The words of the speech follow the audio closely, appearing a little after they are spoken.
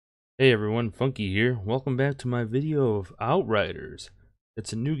Hey everyone, Funky here. Welcome back to my video of Outriders.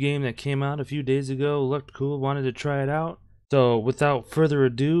 It's a new game that came out a few days ago, looked cool, wanted to try it out. So without further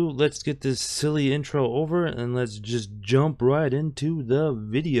ado, let's get this silly intro over and let's just jump right into the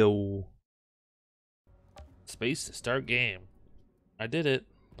video. Space to start game. I did it,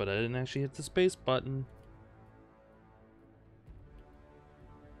 but I didn't actually hit the space button.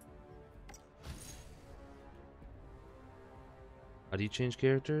 How do you change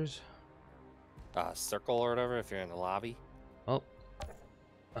characters? Circle or whatever if you're in the lobby. Oh,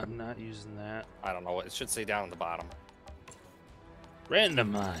 I'm not using that. I don't know what it should say down at the bottom.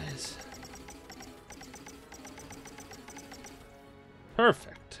 Randomize.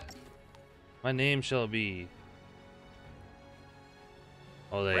 Perfect. My name shall be...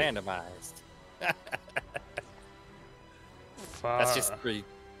 Oh, they... Randomized. Fa... That's just for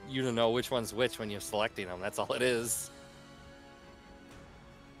you to know which one's which when you're selecting them. That's all it is.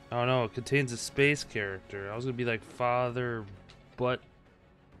 Oh no, it contains a space character. I was gonna be like Father Butt.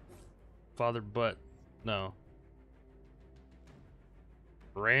 No.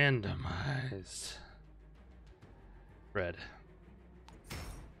 Randomized. Red.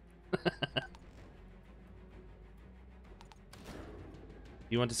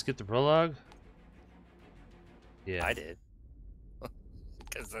 You want to skip the prologue? Yeah. I did.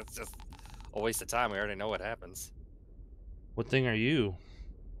 Because that's just a waste of time. We already know what happens. What thing are you?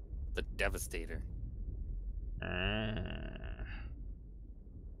 The Devastator. Let's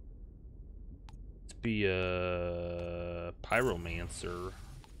be a Pyromancer.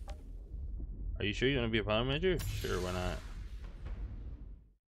 Are you sure you want to be a Pyromancer? Sure, why not?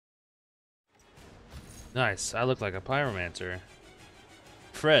 Nice, I look like a Pyromancer.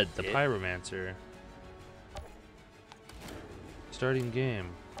 Fred, the Pyromancer. Starting game.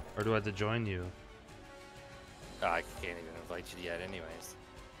 Or do I have to join you? Oh, I can't even invite you yet anyways.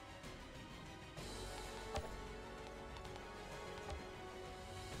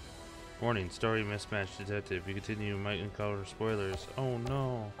 Warning, story mismatch detected. If you continue, you might encounter spoilers. Oh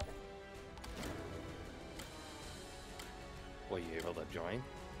no. Were you able to join?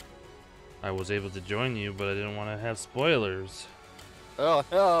 I was able to join you, but I didn't want to have spoilers. Oh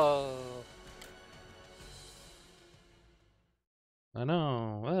no! I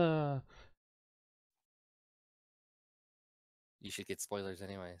know. You should get spoilers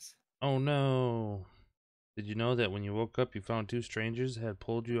anyways. Oh no. Did you know that when you woke up, you found two strangers had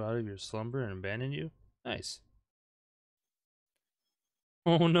pulled you out of your slumber and abandoned you? Nice.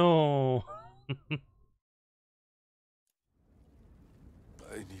 Oh no. I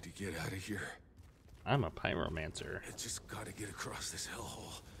need to get out of here. I'm a Pyromancer. I just gotta get across this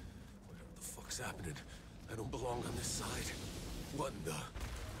hellhole. Whatever the fuck's happening, I don't belong on this side. What in the...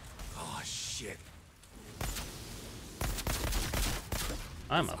 Oh, shit.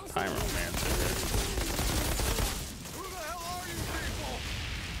 I'm a Pyromancer. Who the hell are you people?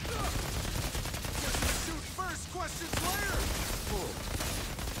 Guess we shoot first, questions later.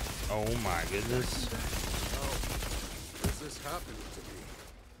 Oh my goodness. Oh, is this happening to me?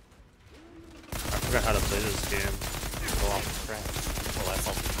 I forgot how to play this game. Go off the track. Well, that's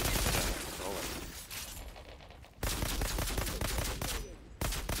all. Controller.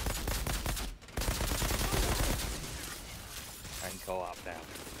 I can co-op now.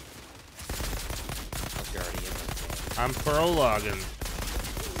 Unless you're already in it. I'm prologuing.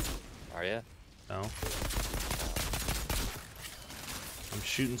 Are you? No. I'm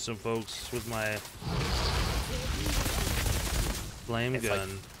shooting some folks with my flame It's gun.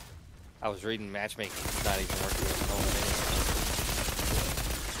 like, I was reading matchmaking. It's not even working with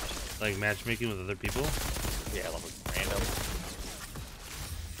phone Like matchmaking with other people? anymore. Yeah, like random.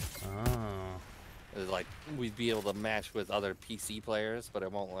 Oh. It's like we'd be able to match with other PC players, but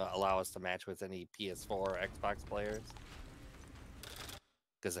it won't allow us to match with any PS4 or Xbox players.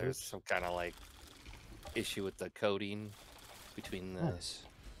 Because there's some kind of like issue with the coding between the Nice.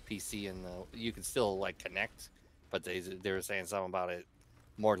 PC and the. You can still like connect, but they were saying something about it.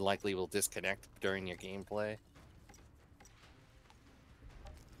 More than likely will disconnect during your gameplay.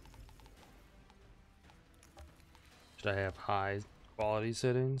 Should I have high quality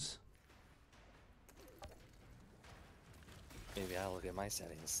settings? Maybe I'll look at my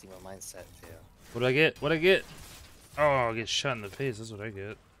settings, see what mine's set to. What do I get? What I get? Oh, I get shot in the face. That's what I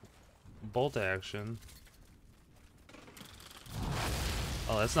get. Bolt action.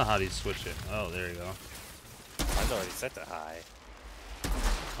 Oh, that's not how you switch it. Oh, there you go. Mine's already set to high.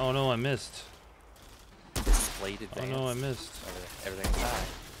 Oh no, I missed. Displayed Oh advanced. no, I missed. Everything's high.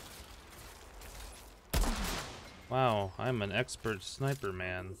 Wow, I'm an expert sniper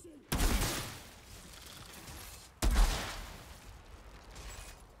man.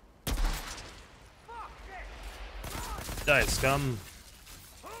 Die, scum.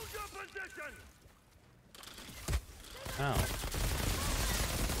 Hold your position. Ow.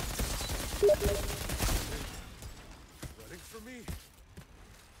 Running for me.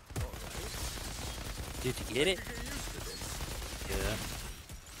 Did you get it? Get used to this. Yeah.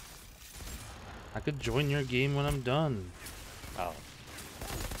 I could join your game when I'm done. Oh.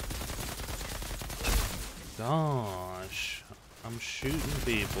 Gosh. I'm shooting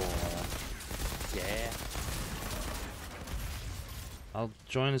people. Yeah. I'll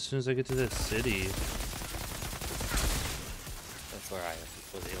join as soon as I get to this city. That's where I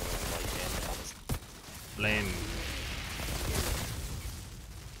was able to like in. I was Flame.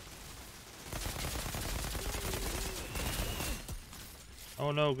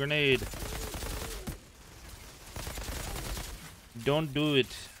 Oh no, grenade. Don't do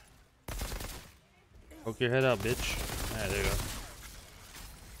it. Poke your head out, bitch. Ah, there you go.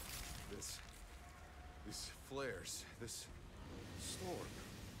 These flares, this storm.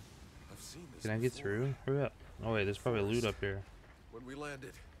 I've seen this. Can I get before. through? Hurry up. Oh wait, there's probably loot up here. When we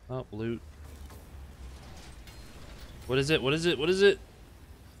landed, Oh, loot. What is it? What is it? What is it?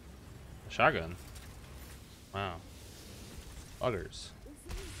 A shotgun. Wow. Buggers.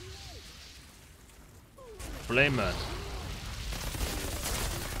 Flamer.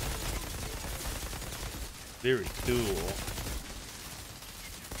 Very cool.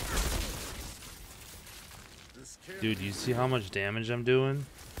 this can't Dude, be you see how much damage I'm doing?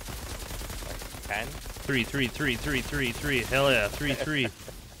 10. 3, 3, 3, 3, 3, 3. Hell yeah, 3, 3.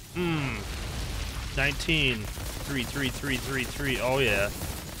 19. 3, 3, 3, 3, 3. Oh yeah.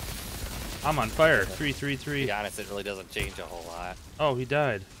 I'm on fire. 3, 3, To 3. be honest, it really doesn't change a whole lot. Oh, he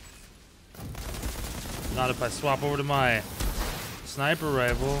died. Not if I swap over to my sniper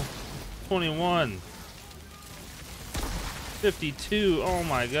rifle. 21. 52. Oh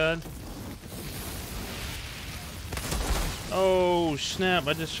my god. Oh snap,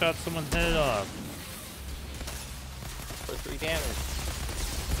 I just shot someone's head off. For 3 damage.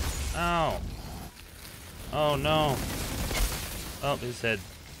 Ow. Oh no. Oh, his head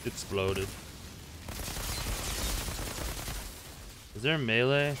exploded. Is there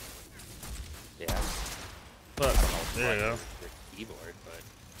melee? Yeah. Fuck. I don't know if There you go. your keyboard,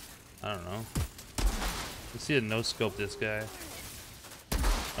 but I don't know. Let's see a no scope this guy.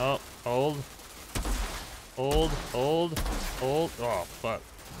 Oh, hold. Hold, hold, hold. Oh fuck.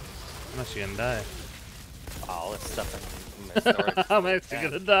 I'm actually gonna die. all this stuff in my storage. I'm actually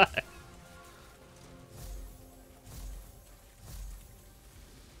gonna die.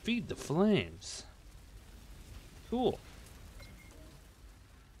 Feed the flames. Cool.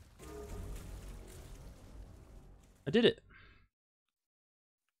 I did it.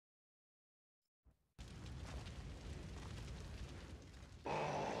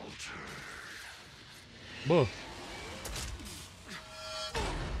 Whoa.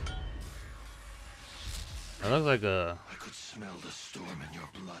 I look like a. I could smell the storm in your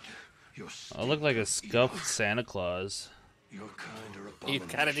blood. Your I look like a scuffed Santa Claus. Your kind are You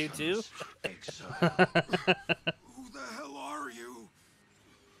kinda do too? exile. Who the hell are you?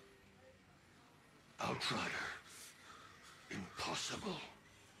 Outrider. Impossible.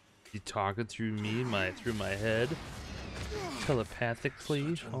 You talking through me, through my head,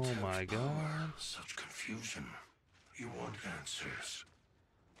 telepathically. Such Oh untapped my power, god. Such confusion. You want answers.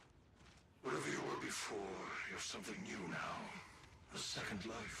 Whatever you were before, you're something new now. A second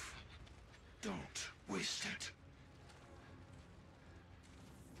life. Don't waste it.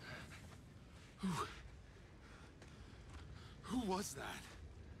 Who was that?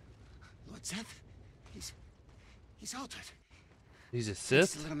 Lord Seth? He's altered. He's a He's a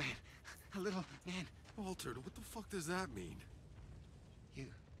Sith? little man. A little man. Altered? What the fuck does that mean? You.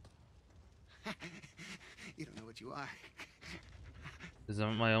 You don't know what you are. Is that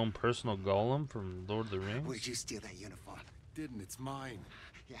my own personal golem from Lord of the Rings? Where'd you steal that uniform? Didn't, it's mine.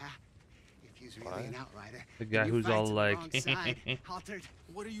 Yeah? If he's really an outrider. The guy then you who's fight all to the like, wrong side. Altered.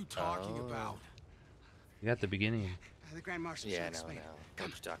 What are you talking Oh. about? You got the beginning. The Grand Marshal Yeah, shall no, explain. no. What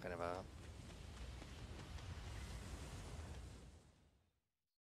you talking about?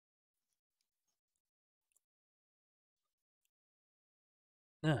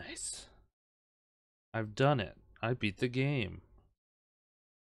 Nice. I've done it. I beat the game.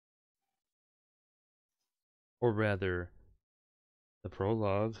 Or rather, the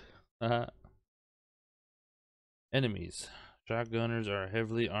prologue. Enemies. Shotgunners are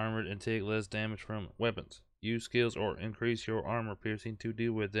heavily armored and take less damage from weapons. Use skills or increase your armor piercing to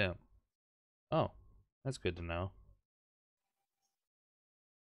deal with them. Oh, that's good to know.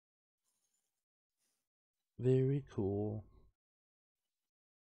 Very cool.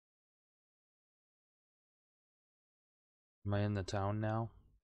 Am I in the town now?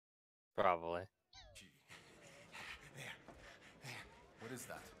 Probably. Gee. There. What is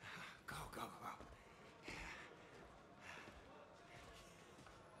that? Go, go, go.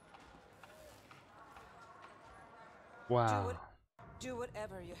 Wow. Do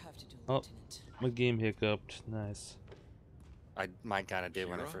whatever you have to do, Oh, Lieutenant. my game hiccuped. Nice. Mine kind of did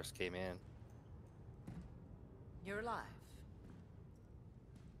when I Kira? first came in. You're alive.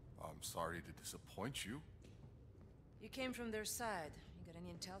 I'm sorry to disappoint you. You came from their side. You got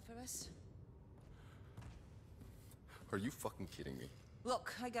any intel for us? Are you fucking kidding me?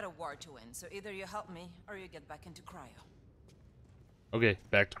 Look, I got a war to win, so either you help me or you get back into cryo. Okay,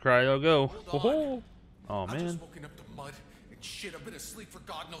 back to cryo. Go. Hold on. Oh, oh I've man. just woken up to mud and shit. I've been asleep for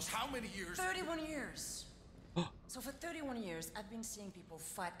God knows how many years. 31 years. So for 31 years, I've been seeing people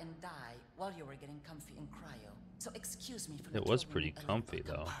fight and die while you were getting comfy in cryo. So excuse me for not It was throwing pretty you a comfy,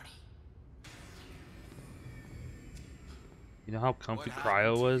 welcome though. party. You know how comfy What happened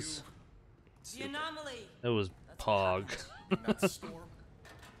cryo to was? The anomaly! It was That's what pog. happened. you? In that storm?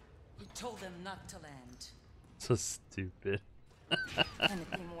 You told them not to land. So stupid.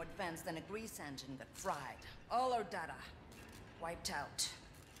 Anything more advanced than a grease engine got fried. All our data wiped out.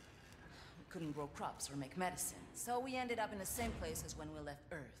 We couldn't grow crops or make medicine, so we ended up in the same place as when we left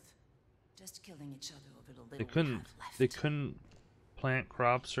Earth. Just killing each other over the little They we couldn't. have left. They couldn't plant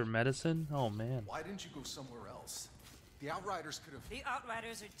crops or medicine. Oh man. Why didn't you go somewhere else? The Outriders could have. The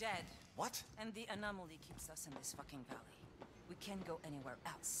Outriders are dead, What? and the anomaly keeps us in this fucking valley. We can't go anywhere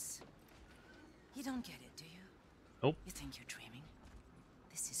else. You don't get it, do you? Nope. You think you're dreaming?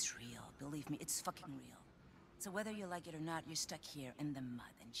 This is real. Believe me, it's fucking real. So whether you like it or not, you're stuck here in the mud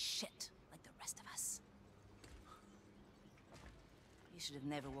and shit like the rest of us. You should have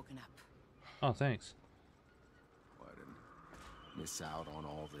never woken up. Oh, thanks. Why didn't miss out on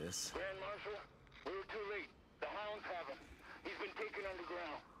all this? Grand Marshal, we were too late. The hounds have him. He's been taken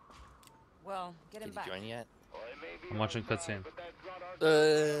underground. Well, get him Did back. you join yet? Well, it may be I'm watching our cutscene. side, but that's not our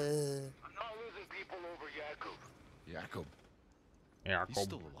Uh. I'm not losing people over Yakub. Jacob, Yeah. he's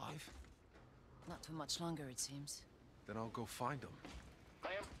still alive? Not too much longer, it seems. Then I'll go find him.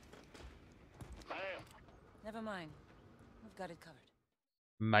 Ma'am? Ma'am? Never mind. We've got it covered.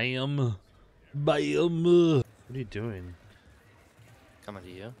 Ma'am. Bam. What are you doing? Coming to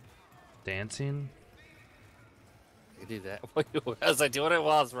you. Dancing? You do that. Was I doing it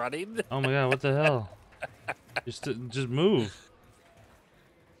while I was running? Oh my god, what the hell? Just move.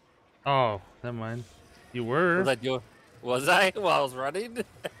 Oh, never mind. You were. Was I doing? Was I while I was running?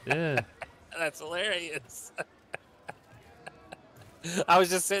 Yeah. That's hilarious. I was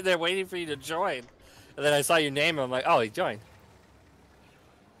just sitting there waiting for you to join, and then I saw your name. And I'm like, oh, he joined.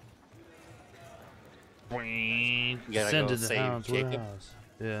 gotta Send go to the save hounds Jacob. warehouse.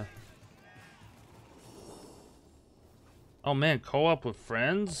 Yeah. Oh man, co-op with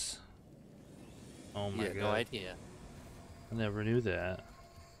friends? Oh my Yeah, god. no idea. I never knew that.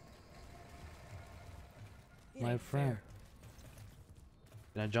 It My ain't friend. fair.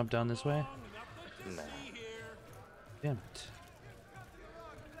 Can I jump down this way? Nah. Damn it.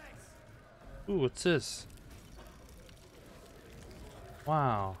 Ooh, what's this?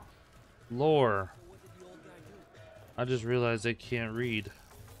 Wow. Lore. I just realized I can't read.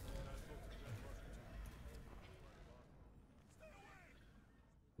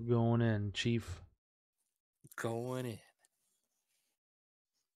 We're going in, Chief. Going in.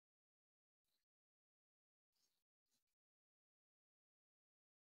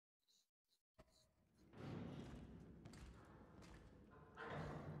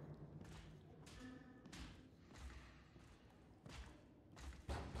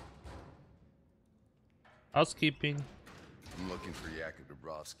 Housekeeping. I'm looking for Jakub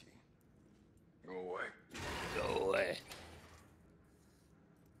Dabrowski. Go away. Go away.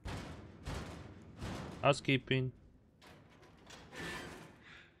 Housekeeping.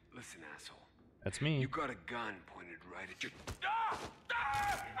 Listen, asshole. That's me. You got a gun pointed right at your...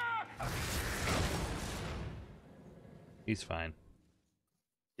 He's fine.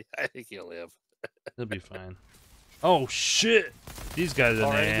 Yeah, I think he'll live. He'll be fine. Oh shit! These guys are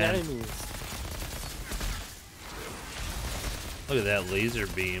Already got man. enemies. Look at that laser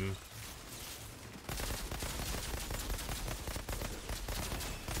beam.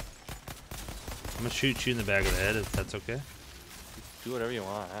 I'm gonna shoot you in the back of the head if that's okay. Do whatever you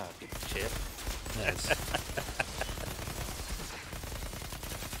want. I don't give a shit. Nice.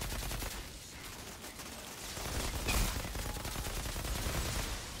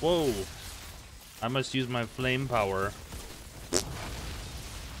 Whoa! I must use my flame power.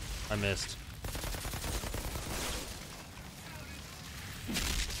 I missed.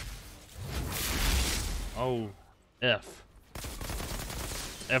 Oh, F.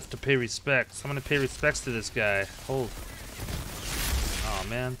 F to pay respects. I'm gonna pay respects to this guy. Hold. Oh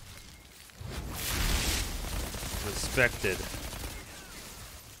man. Respected.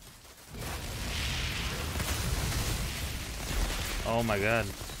 Oh my god.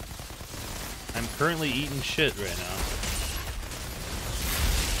 I'm currently eating shit right now.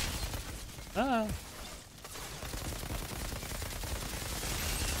 Ah.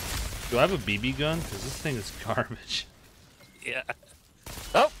 Do I have a BB gun? Because this thing is garbage. Yeah.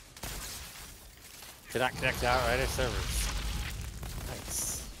 Oh! Cannot connect to Outrider servers.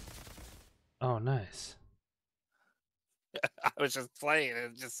 Nice. Oh, nice. I was just playing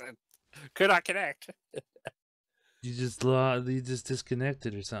and it just said, could not connect. You just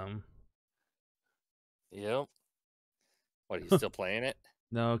disconnected or something. Yep. What, are you still playing it?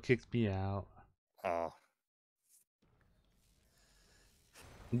 No, it kicked me out. Oh.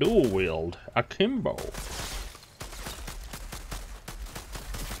 Dual wield akimbo.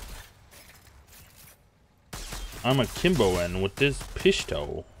 I'm a kimboing with this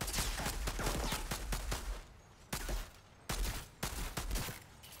pistol.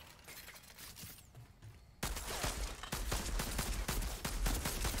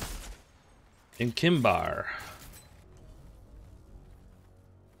 In Kimbar.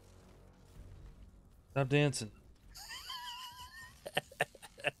 Stop dancing.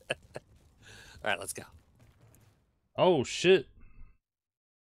 Alright, let's go. Oh shit.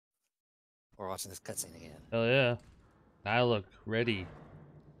 We're watching this cutscene again. Hell yeah. I look ready.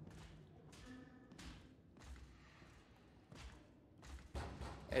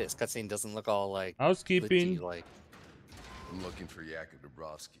 Hey, this cutscene doesn't look all like Housekeeping. glitchy, like. I'm looking for Yakov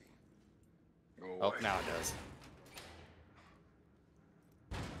Dubrovsky. Oh, now it does.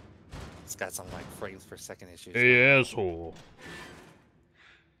 It's got some like frames per second issues. Hey asshole.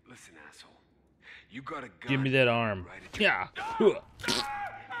 Listen, asshole. You got a gun. Give me that arm. right at your- Yeah.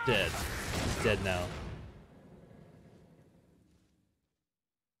 Dead. He's dead now.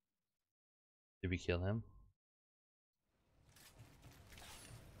 Did we kill him?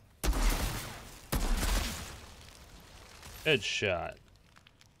 Headshot.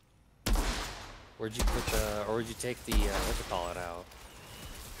 Where'd you put the, or where'd you take the, what to call it out?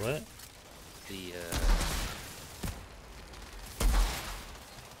 What? The,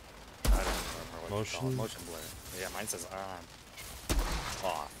 I don't remember what you call it. Motion? Motion blur. Yeah, mine says on.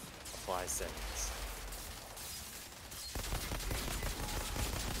 Off. Apply settings.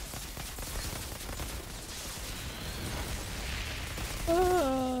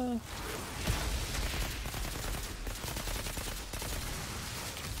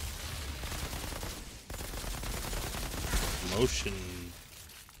 Motion.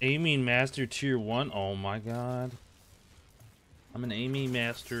 Aiming master tier 1. Oh my god. I'm an aiming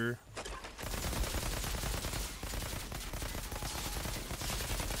master.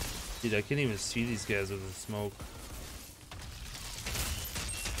 Dude, I can't even see these guys with the smoke.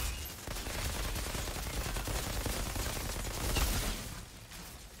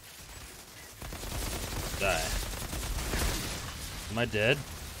 Die. Am I dead?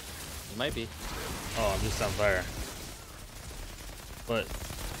 You might be. Oh, I'm just on fire. But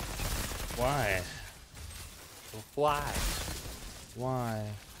why? Why? Why?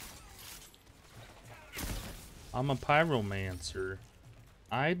 I'm a pyromancer.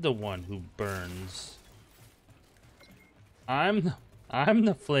 I'm the one who burns. I'm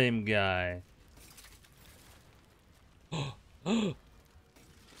the flame guy. Hell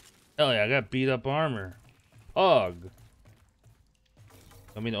yeah, I got beat up armor. Ugh.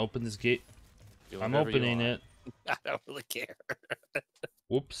 Want me to open this gate? Do I'm whatever you opening want. it. I don't really care.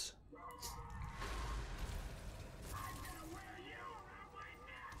 Whoops.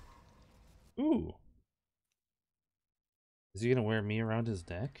 Ooh. Is he gonna wear me around his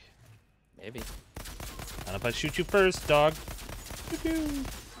neck? Maybe. Not if I shoot you first, dog. Woo-hoo.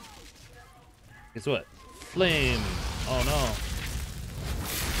 Guess what? Flame. Oh no.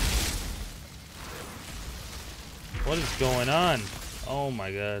 What is going on? Oh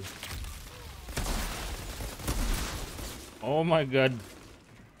my god. Oh my god.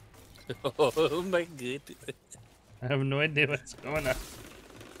 Oh my god. I have no idea what's going on.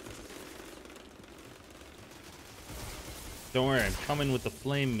 Don't worry, I'm coming with the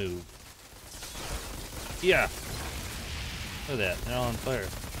flame move. Yeah. Look at that, they're all on fire.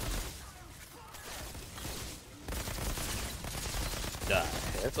 Die.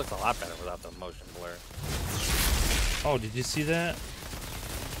 Yeah, it looks a lot better without the motion blur. Oh, did you see that?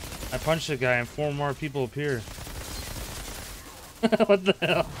 I punched a guy and 4 more people appear. What the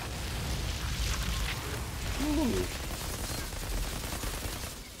hell? Ooh.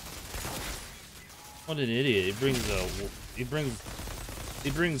 What an idiot. He brings He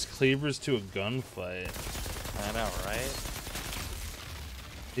brings cleavers to a gunfight. I know, right?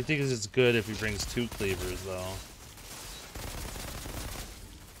 He thinks it's good if he brings 2 cleavers, though.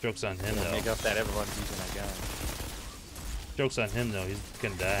 Joke's on him, though. Make up that everyone's using a gun. Joke's on him, though. He's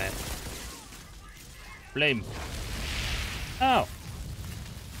gonna die. Flame. Ow!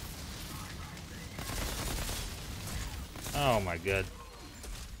 Oh my god.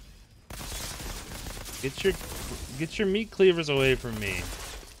 Get your meat cleavers away from me.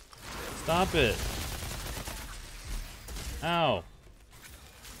 Stop it. Ow.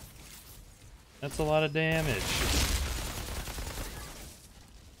 That's a lot of damage.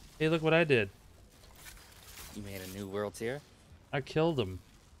 Hey, look what I did. You made a new world tier? I killed him.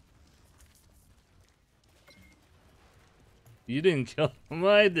 You didn't kill him,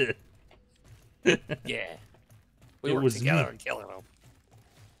 I did. Yeah. It We worked was together me. and killing him.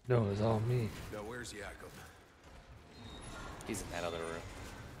 No, it was all me. Now, where's Jakob? He's in that other room.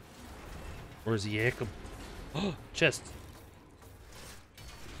 Where's Jacob? Oh, chest.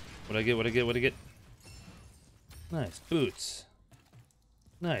 What'd I get? What'd I get? What'd I get? Nice boots.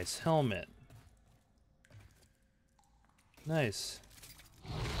 Nice helmet. Nice.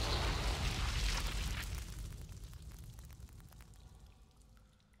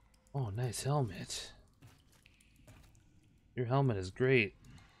 Oh, nice helmet. Your helmet is great.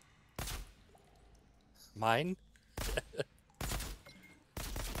 Mine?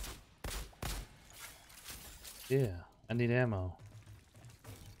 Yeah, I need ammo.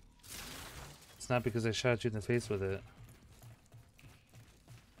 It's not because I shot you in the face with it.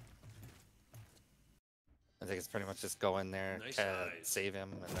 I think it's pretty much just go in there, Nice kinda eyes. save him,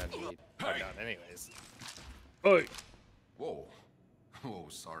 and then we are done anyways. Oi! Whoa. Whoa,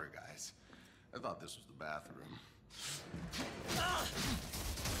 sorry, guys. I thought this was the bathroom.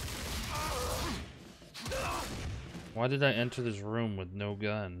 Why did I enter this room with no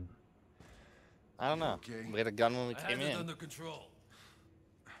gun? I don't know. Okay. We had a gun when we I came have it in. under control.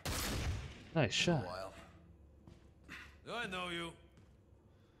 Nice shot. While. I know you.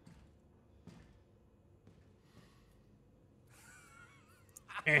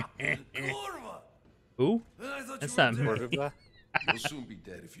 Kurva! Who? I thought That's you not were me. dead. Kurva? You'll soon be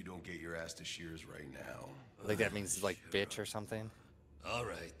dead if you don't get your ass to Shears right now. I think that means like bitch or something. All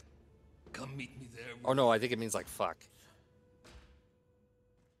right. Come meet me there. Oh no, I think it means like fuck.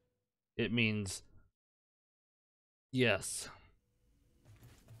 It means yes.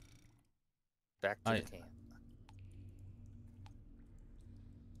 Back to I- the camp.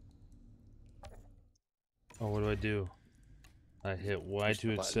 Oh, what do? I hit Y Push to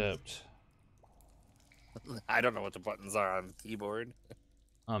the button. accept. I don't know what the buttons are on the keyboard.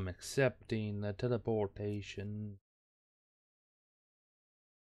 I'm accepting the teleportation.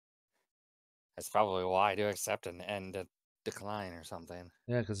 That's probably why to accept and end a decline or something.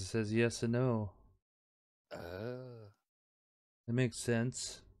 Yeah, because it says yes and no. Oh, That makes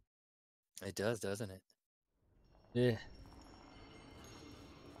sense. it does, doesn't it? Yeah.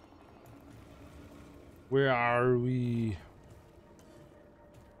 Where are we?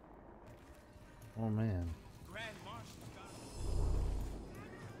 Oh man.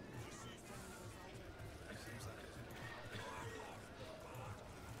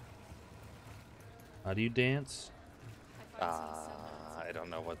 How do you dance? I don't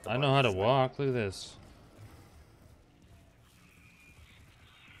know what the I know how to buttons are. walk. Look at this.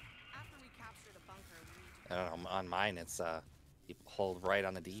 After we captured a bunker, we I don't know. On mine, it's you hold right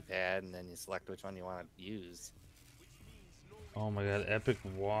on the D-pad and then you select which one you want to use. Oh my god, epic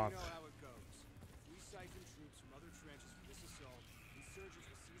walk. You know how it goes. We siphon troops from other trenches for this assault. Insurgents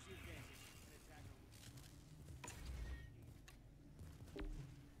will seize the advantage and attack our...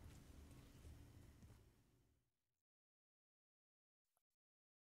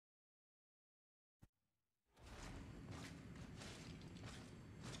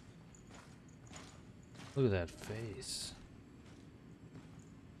 Look at that face.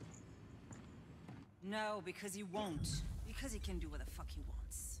 No, because he won't. Because he can do what the fuck he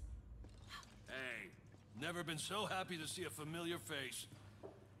wants. Hey, never been so happy to see a familiar face.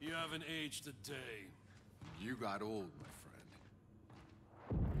 You haven't aged a day. You got old, my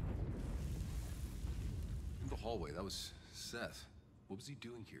friend. In the hallway, that was Seth. What was he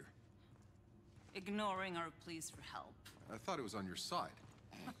doing here? Ignoring our pleas for help. I thought it was on your side.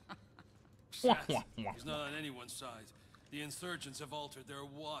 Seth, he's not on anyone's side. The insurgents have altered their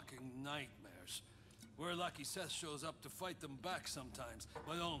walking nightmares. We're lucky Seth shows up to fight them back sometimes,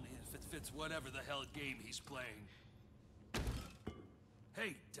 but only if it fits whatever the hell game he's playing.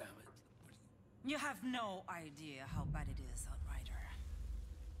 Hey, damn it. You have no idea how bad it is, Outrider.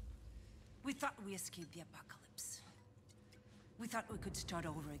 We thought we escaped the apocalypse. We thought we could start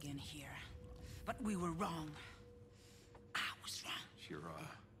over again here, but we were wrong. I was wrong. Shira.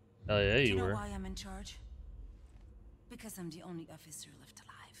 Oh yeah, Do you you know were. why I'm in charge? Because I'm the only officer left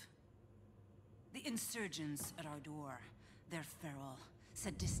alive. The insurgents at our door, they're feral,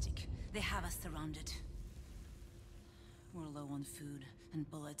 sadistic. They have us surrounded. We're low on food and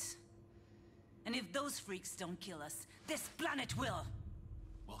bullets. And if those freaks don't kill us, this planet will!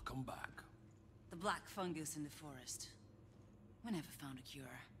 Welcome back. The black fungus in the forest. We never found a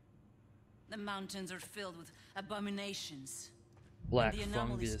cure. The mountains are filled with abominations. Black And the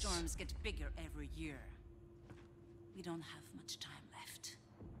anomaly fungus. storms get bigger every year. We don't have much time left.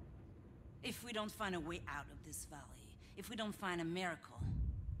 If we don't find a way out of this valley, if we don't find a miracle,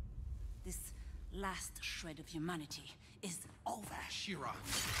 this last shred of humanity is over. Shira.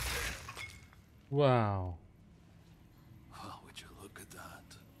 Wow. Well, would you look at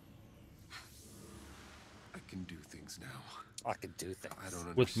that? I can do things now. I can do things. I don't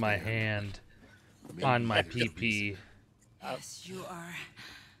understand. With my hand Maybe on my there's a reason. PP. Yes, you are.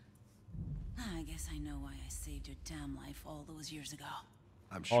 I guess I know why I saved your damn life all those years ago.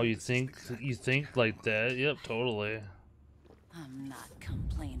 I'm sure Oh, you this think isn't exactly you what think had like in that? mind. Yep, totally. I'm not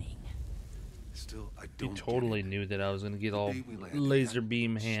complaining. Still, I You don't get totally it. knew that I was gonna get The all day we landed, laser that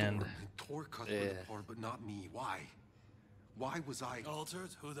beam hand. storm and tore Cuthbert Yeah. apart, but not me. Why? Why was I? Altered?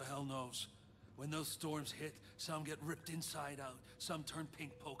 Who the hell knows? When those storms hit, some get ripped inside out, some turn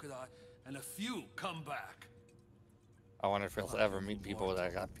pink polka dot, and a few come back. I wonder if he'll ever meet people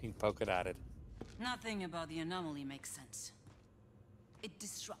that got pink polka dotted. Nothing about the anomaly makes sense. It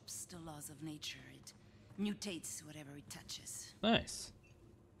disrupts the laws of nature. It mutates whatever it touches. Nice.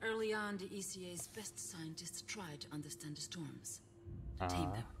 Early on, the ECA's best scientists tried to understand the storms, to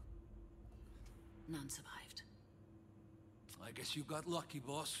tame them. None survived. I guess you got lucky,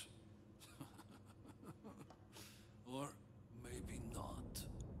 boss. Or maybe not.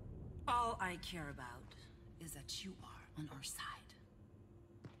 All I care about is that you are on our side.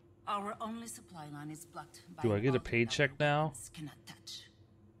 Our only supply line is blocked by Do I an get a altar that paycheck our now? weapons cannot touch.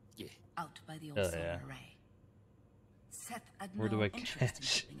 Yeah. Out by the old Hell solar yeah. array. Seth had Where no do I interest in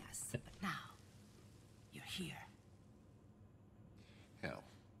cash? helping us, but now you're here. Hell,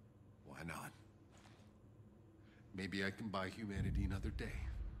 why not? Maybe I can buy humanity another day.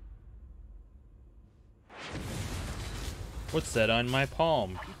 What's that on my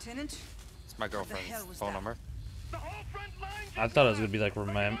palm? Lieutenant, It's my girlfriend's hell was phone that? number. I thought it was gonna be like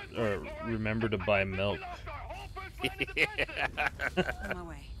remember to buy milk. on my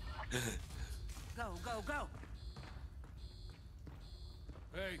way. Go, go, go!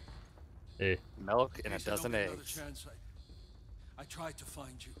 Hey, Hey, Milk and a please don't dozen get another eggs. chance. I tried to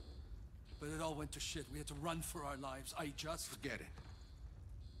find you, but it all went to shit. We had to run for our lives. I just... Forget it.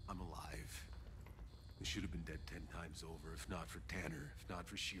 I'm alive. We should have been dead 10 times over, if not for Tanner, if not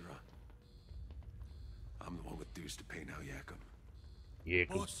for Shira. I'm the one with dues to pay now, Yakum. yeah.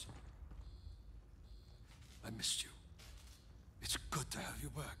 Boss, I missed you. It's good to have you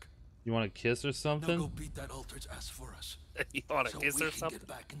back. You want a kiss or Now go something? beat that Altered's ass for us. You want a So kiss we or can something? get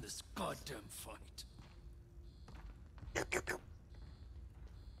back in this goddamn fight.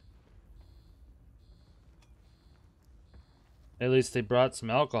 At least they brought some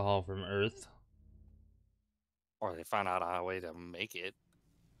alcohol from Earth. Or they found out a way to make it.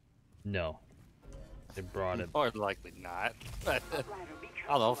 No, they brought it. Or likely not. But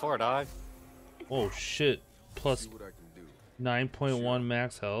I'll know for it, dog. Oh shit! Plus See what I can do. 9.1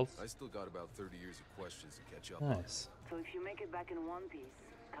 max health. I still got about 30 years of questions to catch up on. Nice. So if you make it back in one piece,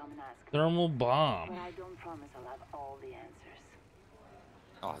 come and ask. Thermal bomb. But I don't promise I'll have all the answers.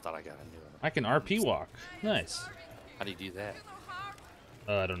 Oh, I thought I got a new one. I can RP walk. Nice. How do you do that?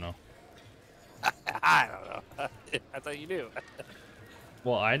 I don't know. I don't know. I thought you knew.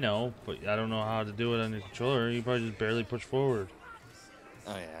 Well, I know, but I don't know how to do it on your controller. You probably just barely push forward.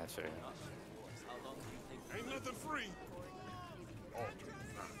 Oh yeah, sure. Ain't nothing free.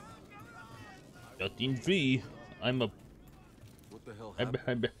 Nothing free. I'm a. What the hell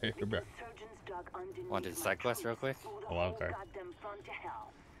happened? Surgeons dug underneath Want to do the my side quest real quick? troops, Oh, okay. goddamn front to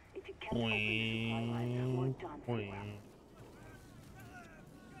hell. If you can't open the supply line, we're done for well.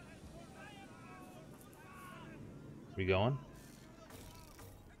 We going?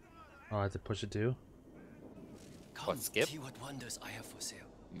 Oh, I have to push it too? What, skip? See what wonders I have for sale.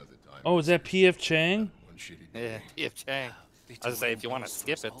 Another time. Oh, is that PF Chang? One shitty Yeah, day. P.F. Chang. I was say if you want to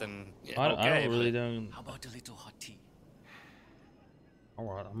skip it, then yeah, I okay. don't really but- don't. How about a little hot tea?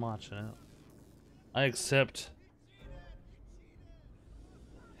 Alright, I'm watching it. I accept.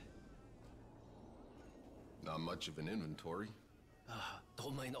 Not much of an inventory.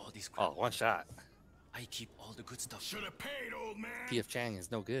 Don't mind all these Oh, one shot. I keep all the good stuff. Should have paid, old man. P.F. Chang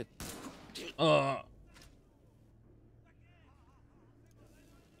is no good.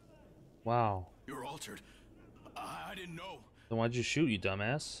 Wow. You're altered. I didn't know. Then why'd you shoot, you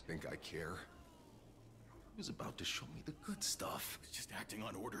dumbass? Think I care? He was about to show me the good stuff. Just acting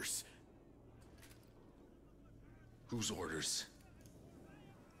on orders. Whose orders?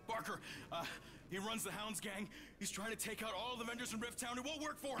 Barker, he runs the Hounds gang. He's trying to take out all the vendors in Rift Town. It won't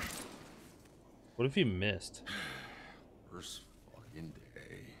work for him. What if he missed? First fucking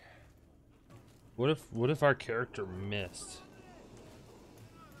day. What if our character missed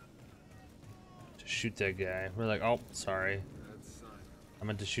to shoot that guy? We're like, oh, sorry. I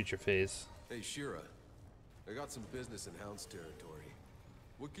meant to shoot your face. Hey, Shira. I got some business in Hound's territory.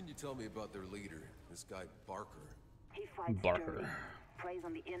 What can you tell me about their leader, this guy Barker? He fights Barker. dirty, preys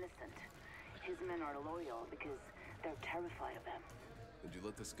on the innocent. His men are loyal because they're terrified of him. Did you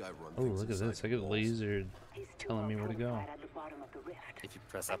let this guy run? Oh, look at this! I get lasered, telling me where to go. If you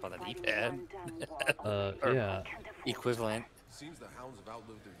press up on the D-pad. Yeah. Equivalent. Seems the Hounds have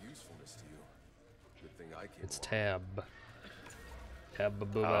outlived their usefulness to you. Good thing I came. It's tab.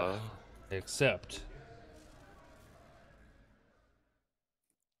 Tab. Except.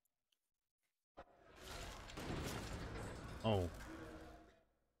 Oh.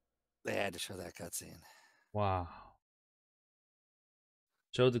 They had to show that cutscene. Wow.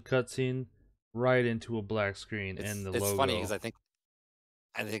 Showed the cutscene right into a black screen and the logo. It's funny because I think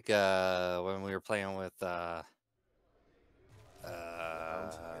when we were playing with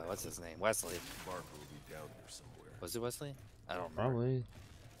what's his name, Wesley. Barker will be down here somewhere. Was it Wesley? I don't remember. Probably.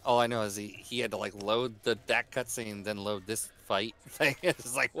 All I know is he had to like load that cutscene, then load this fight thing.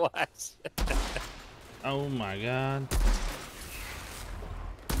 It's like what? Oh my god.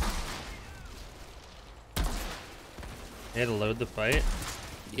 He had to load the fight?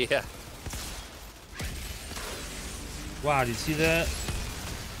 Yeah. Wow, did you see that?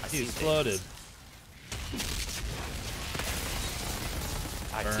 He exploded.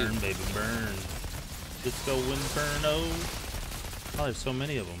 Burn, baby, burn. Disco Inferno. Oh, there's so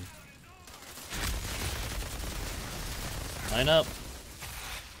many of them. Line up.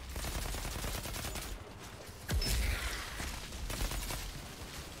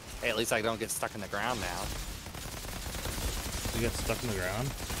 Hey, at least I don't get stuck in the ground now. You got stuck in the ground?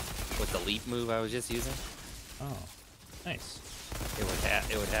 With the leap move I was just using. Oh, nice. It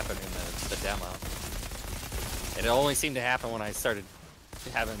would happen in the demo. It only seemed to happen when I started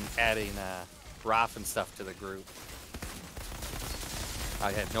adding Roth and stuff to the group.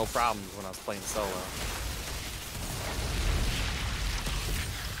 I had no problems when I was playing solo.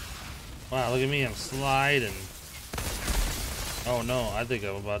 Wow, look at me, I'm sliding. Oh no, I think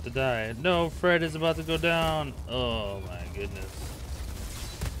I'm about to die. No, Fred is about to go down. Oh my goodness.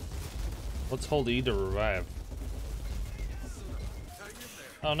 Let's hold E to revive.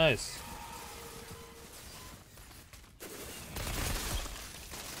 Oh, nice.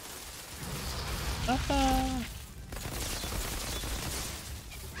 Aha.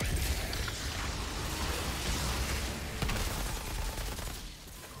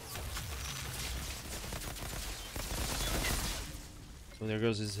 So there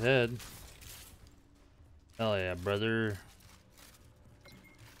goes his head. Hell yeah, brother.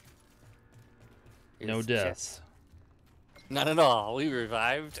 No deaths. None at all. We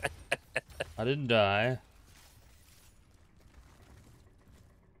revived. I didn't die.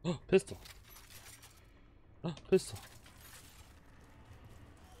 Oh, pistol. Oh, pistol.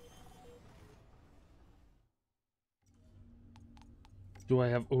 Do I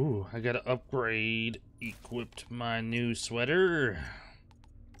have... Ooh, I gotta upgrade. Equipped my new sweater.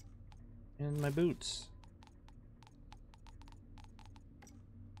 And my boots.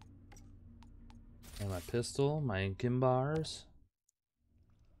 And my pistol, my Inkin bars.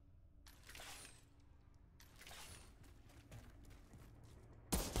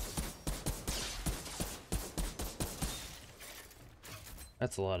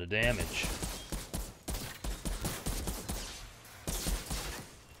 That's a lot of damage.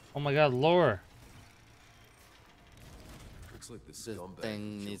 Oh my god, lore. Looks like the This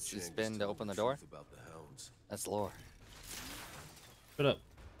thing needs to spin to open the door. That's lore. Shut up.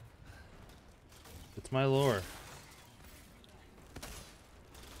 It's my lore.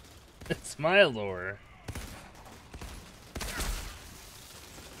 It's my lore.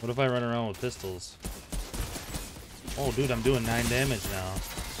 What if I run around with pistols? Oh, dude, I'm doing 9 damage now.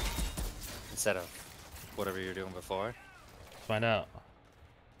 Instead of whatever you were doing before. Let's find out.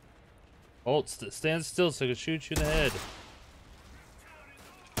 Hold, stand still so I can shoot you in the head.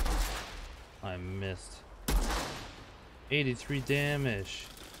 I missed. 83 damage.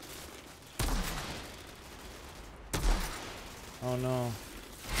 Oh no.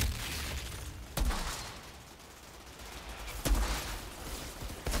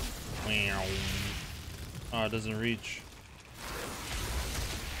 Meow. Oh, it doesn't reach.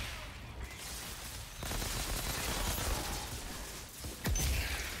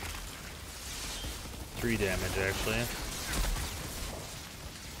 Three damage, actually.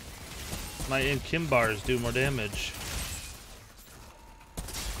 My in-kim bars do more damage.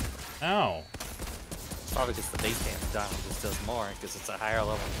 Ow. It's probably because the base damage on it just does more because it's a higher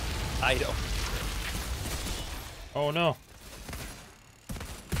level item. Oh no.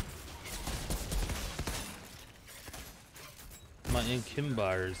 My in-kim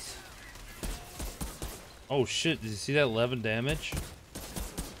bars. Oh shit, did you see that 11 damage?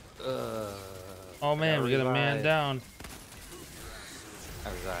 Oh man, we got a man down. I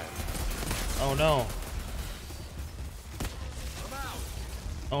resigned. Oh no.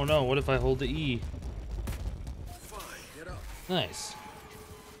 Oh no, what if I hold the E? Nice.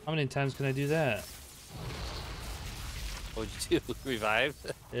 How many times can I do that? What'd you do? Revive?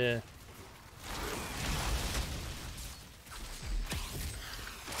 Yeah.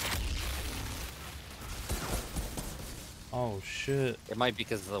 Oh shit. It might be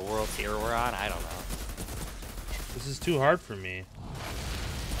because of the world tier we're on. I don't know. This is too hard for me.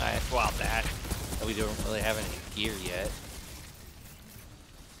 I swapped that. We don't really have any gear yet.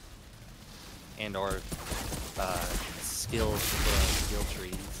 And or skills for skill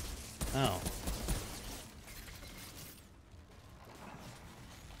trees. Oh.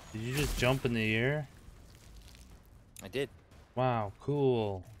 Did you just jump in the air? I did. Wow,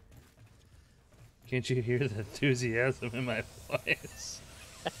 cool. Can't you hear the enthusiasm in my voice?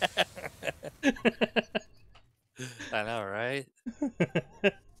 I know, right?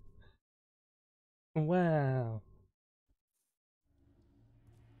 Wow.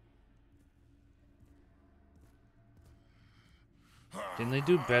 Can they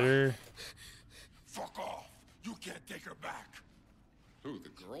do better? Fuck off! You can't take her back. Who, the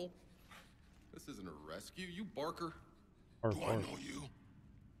girl? This isn't a rescue, you Barker. Or, Do I know you?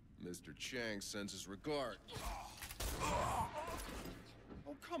 Mr. Chang sends his regard. Oh,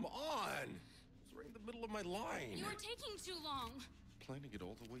 come on! It's right in the middle of my line. You were taking too long. Planning it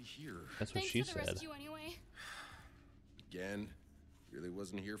all the way here. That's what Thanks she for the said. rescue anyway. Again, really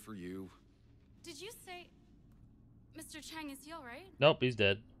wasn't here for you. Did you say Mr. Chang is he alright? Nope, he's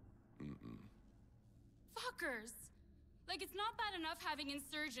dead. Fuckers! Like, it's not bad enough having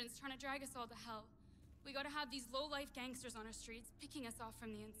insurgents trying to drag us all to hell. We gotta have these low-life gangsters on our streets, picking us off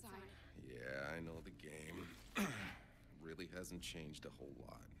from the inside. Yeah, I know the game. Really hasn't changed a whole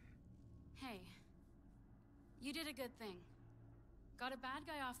lot. Hey, you did a good thing. Got a bad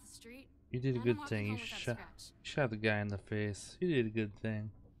guy off the street. You did a and good I'm thing. walking You home without shot the guy in the face. You did a good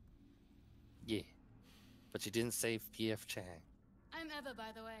thing. Yeah. But you didn't save PF Chang. I'm Eva,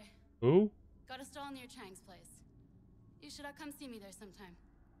 by the way. Who? Got a stall near Chang's place. You should come see me there sometime.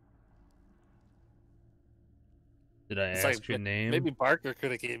 Did I It's ask like, your name? Maybe Barker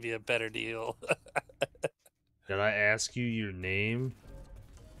could have gave you a better deal. Did I ask you your name?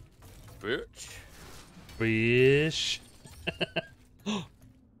 Bitch. Bish.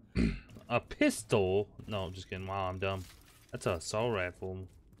 A pistol? No, I'm just kidding. Wow, I'm dumb. That's an assault rifle.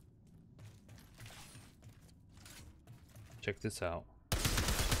 Check this out.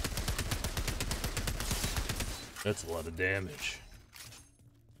 That's a lot of damage.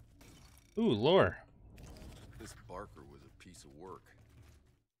 Ooh, lore. This Barker was a piece of work.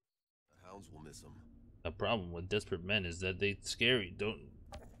 The hounds will miss him. The problem with desperate men is that they scary.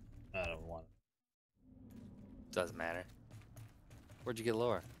 I don't want it. Doesn't matter. Where'd you get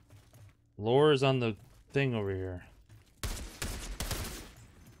lore? Lore is on the thing over here.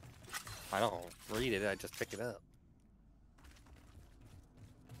 I don't read it, I just pick it up.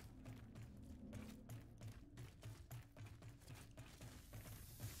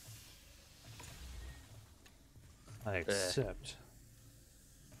 I accept.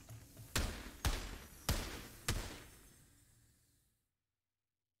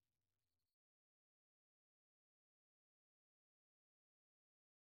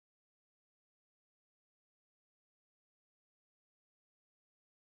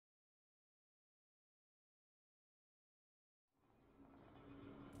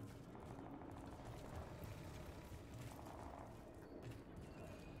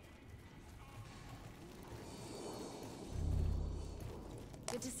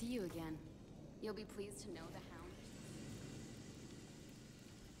 Good to see you again. You'll be pleased to know the hound.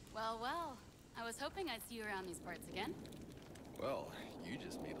 Well, well. I was hoping I'd see you around these parts again. Well, you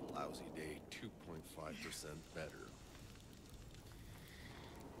just made a lousy day 2.5% better.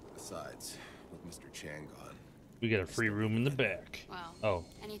 Besides, with Mr. Chang gone, We got a free room in the back. Well, Oh,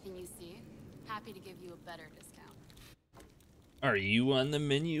 anything you see, happy to give you a better discount. are you on the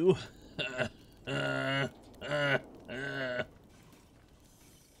menu?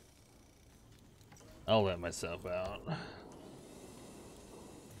 I'll let myself out.